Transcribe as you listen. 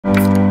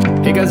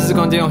Hey guys, how's it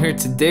going? Daniel here.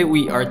 Today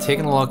we are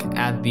taking a look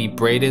at the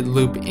braided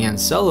loop and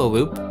solo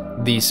loop.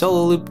 The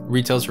solo loop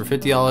retails for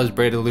 $50,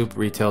 braided loop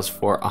retails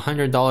for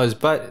 $100,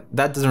 but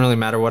that doesn't really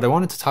matter. What I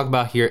wanted to talk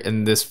about here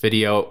in this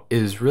video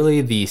is really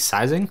the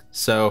sizing.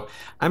 So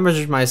I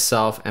measured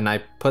myself and I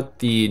put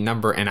the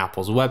number in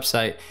Apple's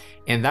website,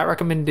 and that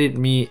recommended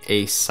me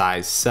a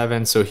size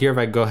 7. So here, if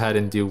I go ahead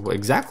and do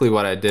exactly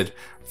what I did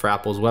for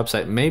Apple's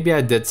website, maybe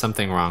I did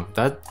something wrong.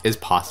 That is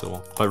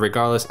possible, but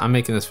regardless, I'm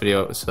making this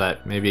video so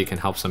that maybe it can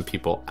help some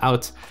people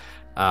out.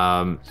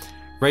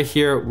 Right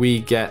here, we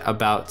get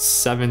about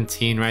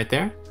 17 right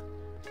there.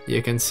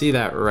 You can see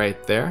that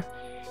right there.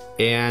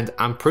 And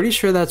I'm pretty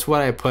sure that's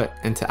what I put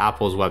into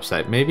Apple's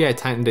website. Maybe I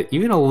tightened it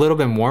even a little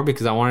bit more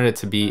because I wanted it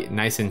to be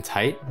nice and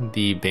tight,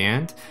 the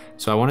band.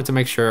 So I wanted to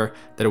make sure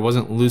that it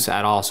wasn't loose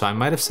at all. So I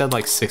might have said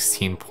like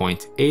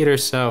 16.8 or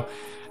so.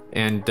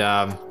 And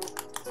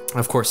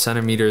of course,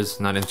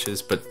 centimeters, not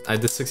inches, but I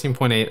did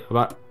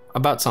 16.8,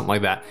 about something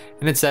like that.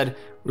 And it said,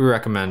 we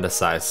recommend a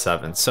size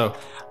 7. So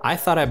I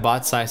thought I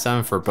bought size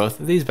 7 for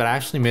both of these, but I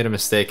actually made a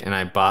mistake and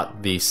I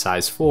bought the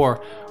size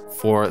 4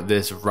 for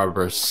this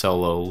rubber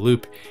solo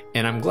loop.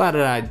 And I'm glad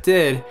that I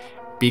did,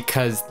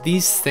 because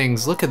these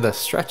things, look at the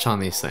stretch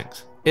on these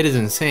things. It is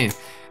insane.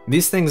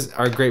 These things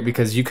are great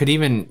because you could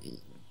even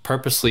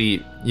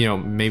purposely,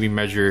 maybe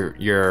measure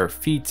your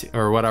feet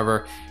or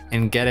whatever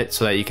and get it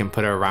so that you can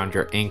put it around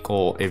your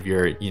ankle if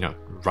you're,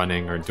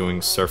 running or doing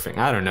surfing.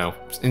 I don't know.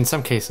 In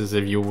some cases,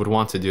 if you would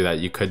want to do that,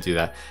 you could do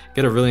that.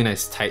 Get a really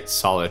nice, tight,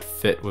 solid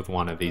fit with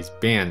one of these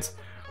bands.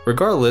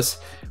 Regardless,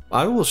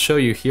 I will show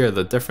you here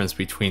the difference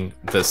between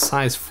the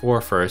size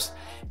 4 first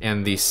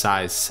and the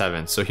size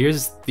 7. So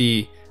here's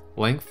the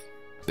length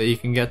that you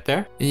can get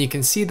there. And you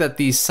can see that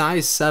the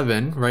size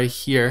 7 right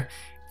here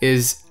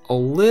is a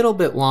little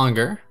bit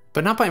longer,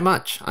 but not by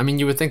much. I mean,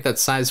 you would think that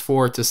size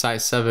 4 to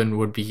size 7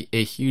 would be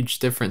a huge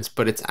difference,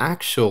 but it's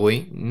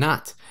actually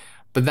not.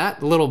 But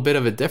that little bit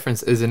of a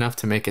difference is enough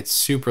to make it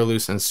super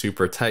loose and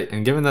super tight.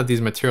 And given that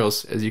these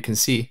materials, as you can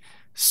see,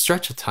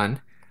 stretch a ton,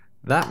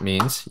 that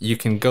means you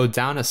can go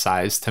down a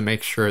size to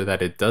make sure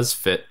that it does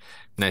fit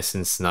nice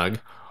and snug,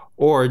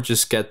 or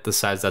just get the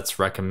size that's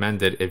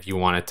recommended if you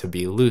want it to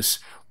be loose,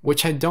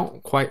 which I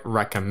don't quite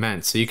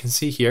recommend. So you can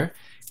see here,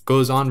 it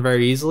goes on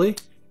very easily,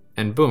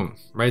 and boom,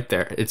 right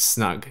there, it's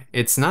snug.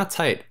 It's not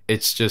tight,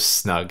 it's just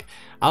snug.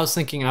 I was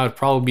thinking I would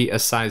probably be a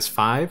size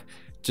 5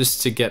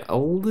 just to get a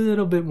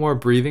little bit more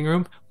breathing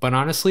room, but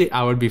honestly,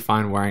 I would be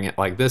fine wearing it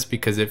like this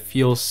because it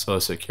feels so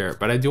secure.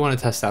 But I do want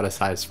to test out a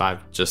size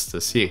 5 just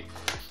to see.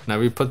 Now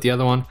we put the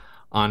other one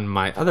on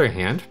my other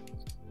hand.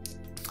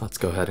 Let's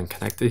go ahead and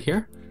connect it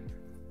here.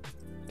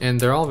 And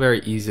they're all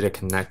very easy to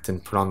connect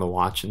and put on the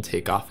watch and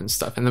take off and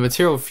stuff. And the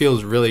material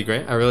feels really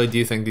great. I really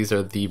do think these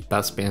are the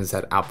best bands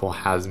that Apple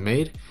has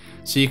made.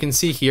 So you can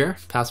see here,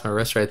 past my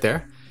wrist right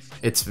there,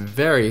 it's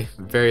very,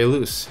 very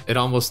loose. It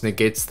almost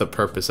negates the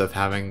purpose of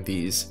having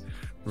these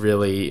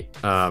really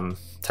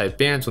tight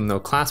bands with no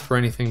clasp or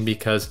anything,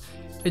 because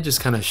it just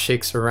kind of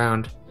shakes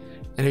around.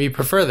 And if you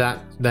prefer that,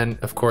 then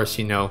of course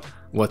you know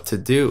what to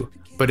do.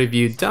 But if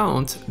you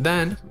don't,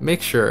 then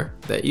make sure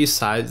that you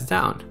size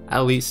down.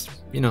 At least,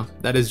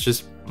 that is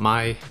just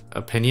my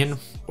opinion,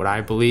 what I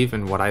believe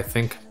and what I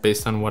think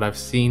based on what I've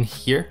seen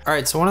here. All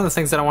right, so one of the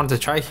things that I wanted to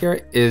try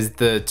here is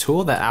the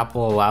tool that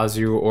Apple allows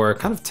you, or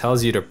kind of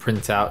tells you to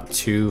print out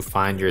to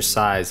find your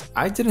size.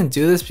 I didn't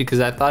do this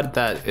because I thought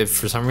that if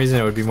for some reason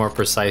it would be more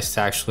precise to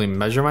actually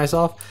measure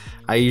myself.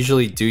 I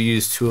usually do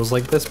use tools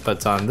like this,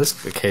 but on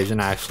this occasion,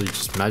 I actually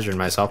just measured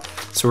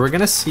myself. So we're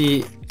gonna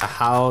see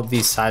how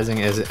the sizing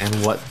is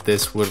and what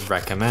this would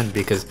recommend,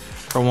 because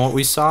from what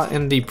we saw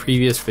in the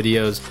previous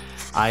videos,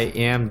 I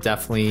am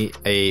definitely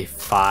a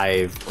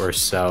 5 or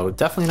so,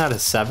 definitely not a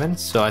 7.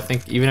 So I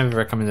think even if I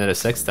recommended a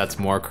 6, that's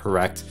more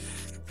correct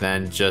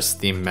than just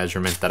the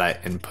measurement that I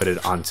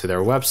inputted onto their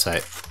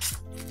website.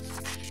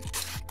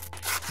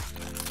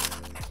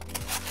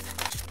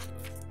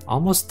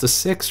 Almost a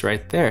 6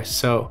 right there.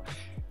 So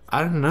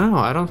I don't know,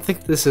 I don't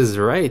think this is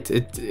right.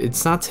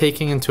 It's not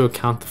taking into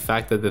account the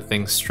fact that the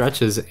thing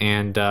stretches,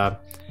 and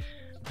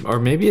or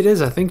maybe it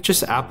is. I think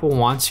just Apple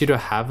wants you to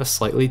have a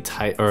slightly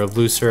tight or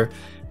looser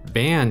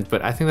band,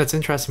 but I think that's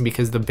interesting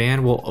because the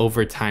band will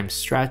over time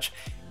stretch,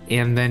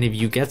 and then if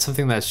you get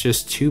something that's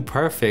just too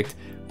perfect,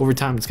 over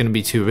time it's going to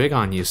be too big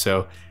on you.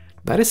 So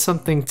that is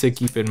something to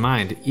keep in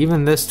mind.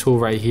 Even this tool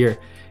right here,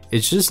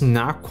 it's just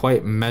not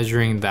quite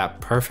measuring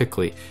that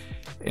perfectly,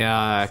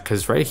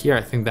 because right here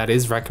I think that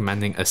is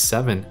recommending a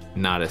 7,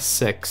 not a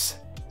 6.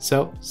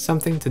 So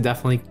something to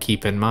definitely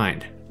keep in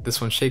mind.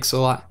 This one shakes a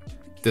lot.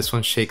 This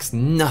one shakes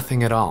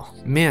nothing at all.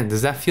 Man,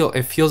 does that feel,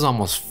 it feels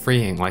almost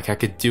freeing, like I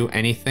could do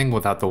anything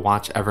without the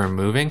watch ever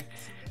moving.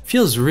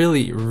 Feels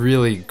really,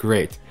 really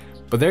great.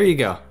 But there you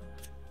go.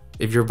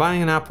 If you're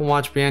buying an Apple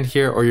Watch band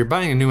here, or you're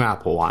buying a new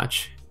Apple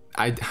Watch,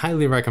 I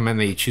highly recommend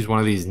that you choose one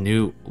of these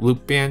new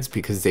loop bands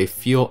because they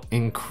feel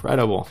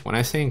incredible. When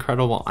I say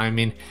incredible, I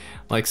mean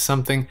like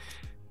something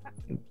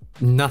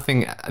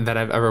nothing that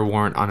I've ever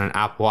worn on an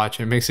Apple Watch.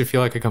 It makes it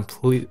feel like a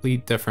completely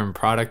different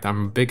product.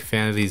 I'm a big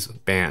fan of these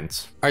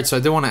bands. All right, so I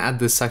did want to add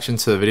this section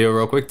to the video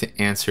real quick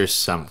to answer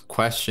some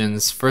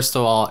questions. First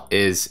of all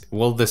is,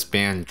 will this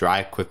band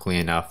dry quickly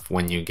enough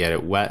when you get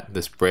it wet?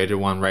 This braided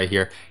one right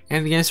here.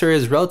 And the answer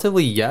is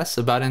relatively yes.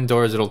 About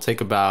indoors, it'll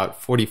take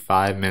about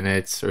 45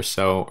 minutes or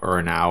so, or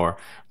an hour.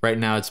 Right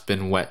now, it's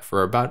been wet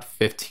for about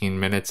 15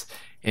 minutes.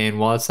 And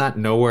while it's not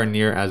nowhere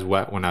near as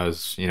wet when I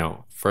was,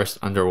 first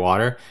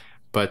underwater,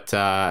 but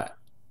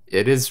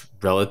it is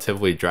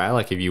relatively dry.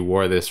 Like if you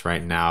wore this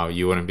right now,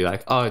 you wouldn't be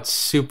like, oh, it's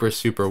super,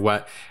 super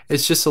wet.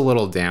 It's just a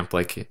little damp,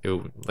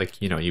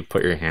 you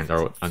put your hand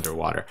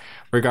underwater.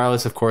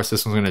 Regardless, of course,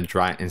 this one's gonna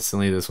dry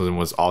instantly. This one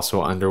was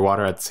also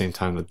underwater at the same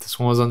time that this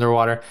one was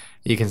underwater.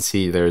 You can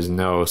see there's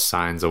no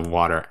signs of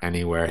water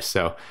anywhere.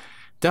 So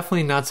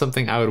definitely not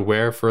something I would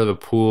wear for the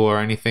pool or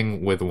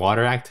anything with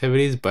water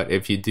activities, but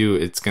if you do,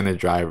 it's gonna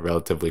dry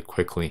relatively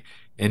quickly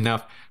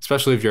enough,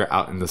 especially if you're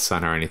out in the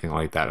sun or anything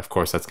like that. Of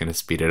course, that's gonna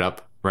speed it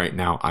up. Right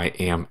now, I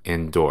am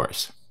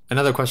indoors.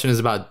 Another question is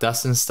about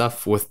dust and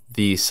stuff with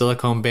the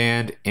silicone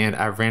band, and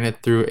I ran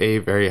it through a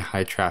very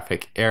high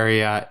traffic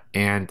area,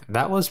 and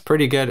that was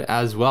pretty good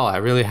as well. I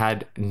really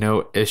had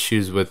no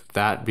issues with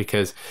that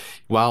because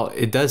while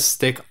it does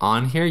stick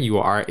on here, you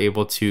are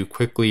able to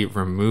quickly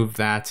remove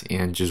that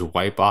and just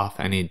wipe off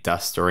any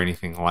dust or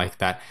anything like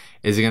that.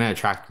 Is it gonna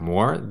attract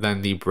more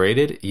than the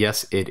braided?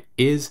 Yes, it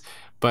is,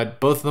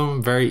 but both of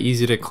them very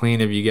easy to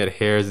clean if you get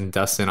hairs and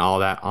dust and all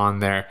that on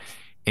there,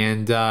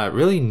 and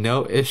really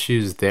no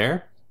issues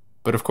there.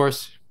 But of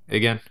course,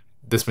 again,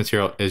 this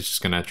material is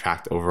just going to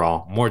attract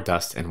overall more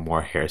dust and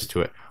more hairs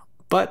to it.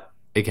 But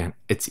again,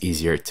 it's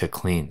easier to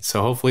clean.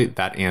 So hopefully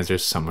that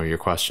answers some of your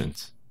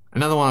questions.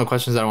 Another one of the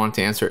questions that I wanted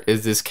to answer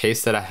is this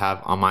case that I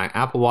have on my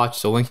Apple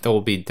Watch. The link that will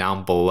be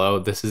down below.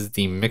 This is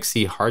the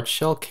Mixi hard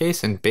shell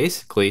case, and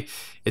basically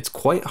it's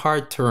quite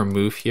hard to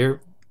remove here,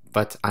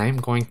 but I am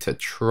going to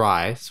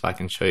try so I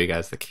can show you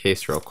guys the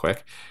case real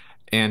quick.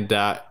 And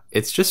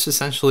it's just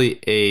essentially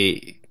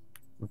a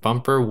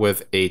bumper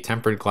with a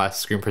tempered glass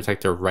screen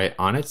protector right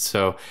on it.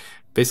 So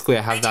basically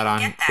I have that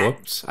on.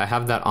 Whoops, I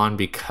have that on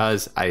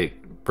because I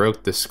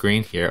broke the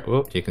screen here.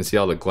 Whoop, you can see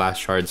all the glass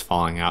shards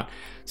falling out.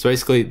 So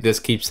basically this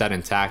keeps that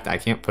intact. I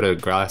can't put a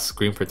glass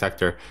screen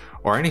protector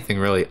or anything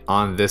really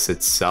on this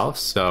itself.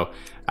 So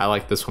I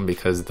like this one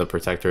because the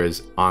protector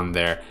is on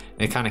there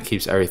and it kind of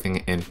keeps everything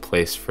in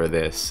place for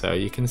this. So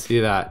you can see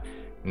that,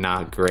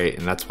 not great,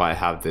 and that's why I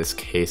have this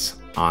case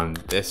on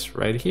this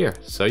right here.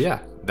 So yeah,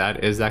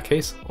 that is that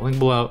case. Link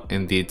below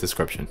in the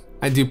description.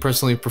 I do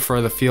personally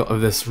prefer the feel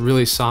of this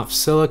really soft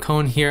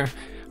silicone here.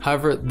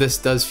 However, this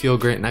does feel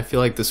great, and I feel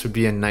like this would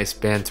be a nice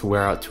band to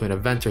wear out to an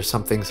event or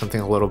something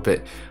a little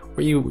bit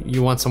where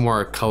you want some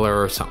more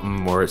color or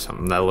something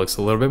that looks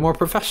a little bit more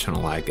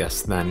professional, I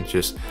guess, than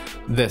just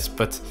this.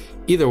 But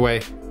either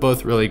way,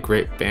 both really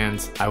great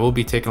bands. I will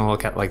be taking a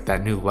look at like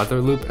that new leather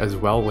loop as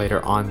well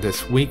later on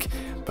this week.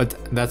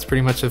 But that's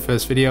pretty much it for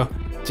this video.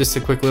 Just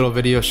a quick little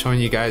video showing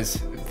you guys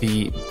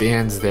the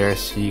bands there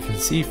so you can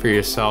see for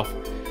yourself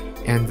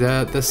and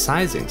the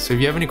sizing. So if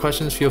you have any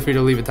questions, feel free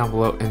to leave it down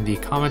below in the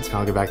comments and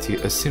I'll get back to you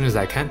as soon as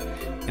I can.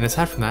 And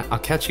aside from that, I'll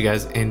catch you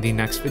guys in the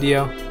next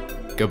video.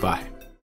 Goodbye.